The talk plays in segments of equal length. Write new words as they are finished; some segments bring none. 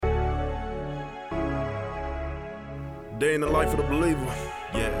day in the life of the believer.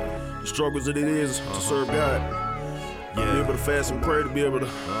 Yeah. The struggles that it is to serve God. Yeah. To be able to fast and pray, to be able to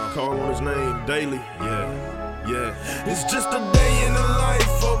call on His name daily. Yeah. It's just a day in the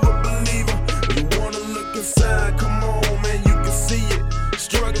life of a believer. You wanna look inside, come on, man, you can see it.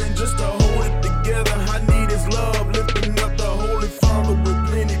 Struggling just to hold it together. I need His love, lifting up the Holy Father with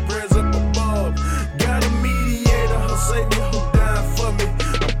plenty prayers up above. Got a mediator, a Savior who died for me.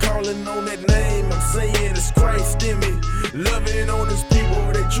 I'm calling on that name, I'm saying it's Christ in me. Loving on His people,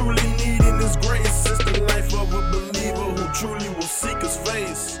 they truly needing His grace. It's the life of a believer who truly will seek His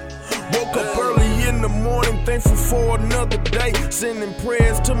face. Woke up early in the morning, thankful for another day. Sending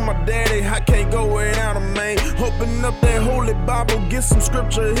prayers to my daddy, I can't go without him, man. Open up that holy Bible, get some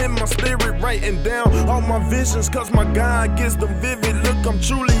scripture in my spirit, writing down all my visions, cause my God gets them vivid. Look, I'm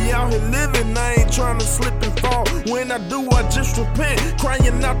truly out here living, I ain't trying to slip and fall. When I do, I just repent,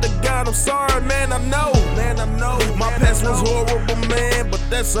 crying out to God, I'm sorry, man, I know. My past was horrible, man, but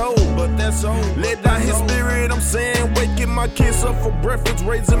that's old. Let down His spirit, I'm saying, waking my kids up for breakfast,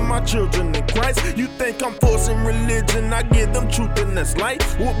 raising my children in Christ. You think I'm forcing religion, I give them truth and that's light.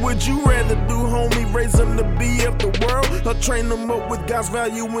 What would you rather do, homie? Raise them to be of the world, or train them up with God's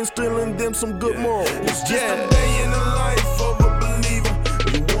value, instilling them some good morals? It's just a day in the life of a believer.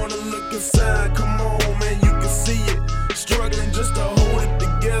 You wanna look inside, come on, man, you can see it. Struggling just to hold it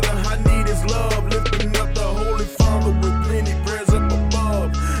together. I need His love, lifting up the Holy Father with plenty prayers up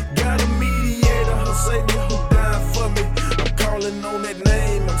above. Got a mediator, a Savior who died for me. I'm calling on that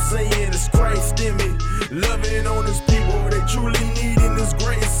name, I'm saying it's Christ in me. Loving on His people, they truly needing His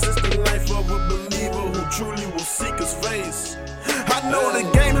grace. It's the life of a believer who truly will seek His face. I know the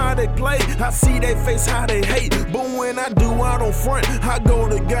game, how they play, I see they face, how they hate. But when I do, I don't front, I go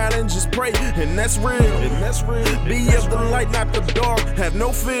to God and just pray. And that's real. Be of the light, not the dark, have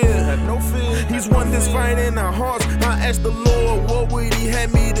no fear. He's one that's fighting our hearts. I ask the Lord, what would He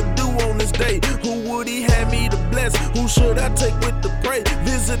have me to do on this day? Who would He have me to bless? Who should I take with the pray?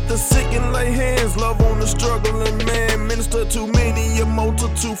 Visit the sick and lay hands, love on the struggling man. Minister to many, a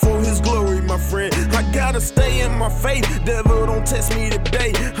multitude for His glory, my friend. I gotta stay in my faith, devil don't test me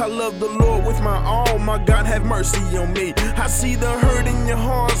today. I love the Lord with my all, my God have mercy on me. I see the hurt in your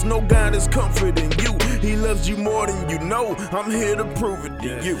hearts, no God is comforting you. He loves you more than you know, I'm here to prove it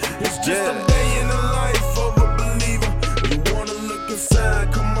to you. It's just a day in the life of a believer. You wanna look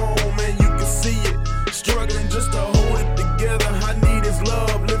inside, come on, man, you can see it. Struggling just to hold it together. I need His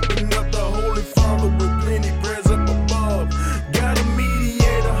love, lifting up the Holy Father with plenty prayers up above. Got a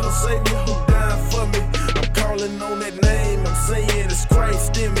mediator, a Savior who died for me. I'm calling on that name, I'm saying it's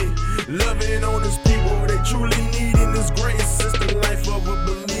Christ in me. Loving on His people, they truly needing His grace. It's the life of a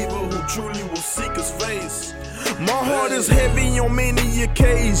believer who truly will seek His face. My heart is heavy on many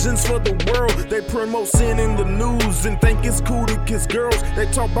occasions for the world. They promote sin in the news and think it's cool to kiss girls. They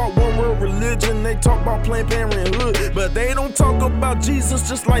talk about one world religion, they talk about Planned Parenthood, but they don't talk about Jesus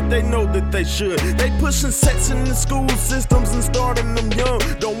just like they know that they should. They pushing sex in the school systems and starting them young.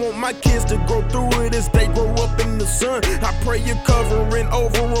 Don't want my kids to go through it as they grow up in the sun. I pray you're covering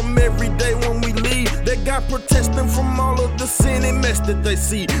over them every day when we leave. That God protects them from all of the sin and mess that they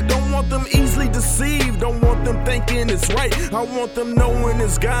see. Don't want them easily deceived, don't want them thinking it's right. I want them knowing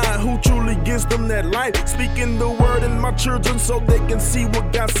it's God who truly gives them that life. Speaking the word in my children so they can see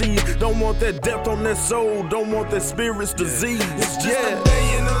what God sees. Don't want that depth on their soul, don't want that spirit's disease. It's just a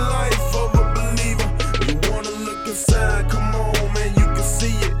day in the life of a believer. You wanna look inside, come on, man, you can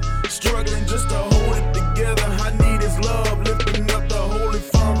see it. Struggling just to hold it together. I need His love, lifting up the Holy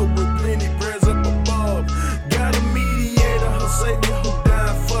Father with plenty prayers up above. Got a mediator, a Savior who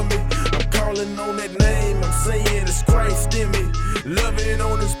died for me. I'm calling on that name, I'm saying it's Christ in me. Loving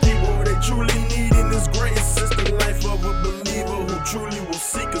on His people, they truly needing His grace. It's the life of a believer who truly will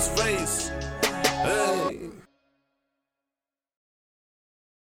seek His face. Hey.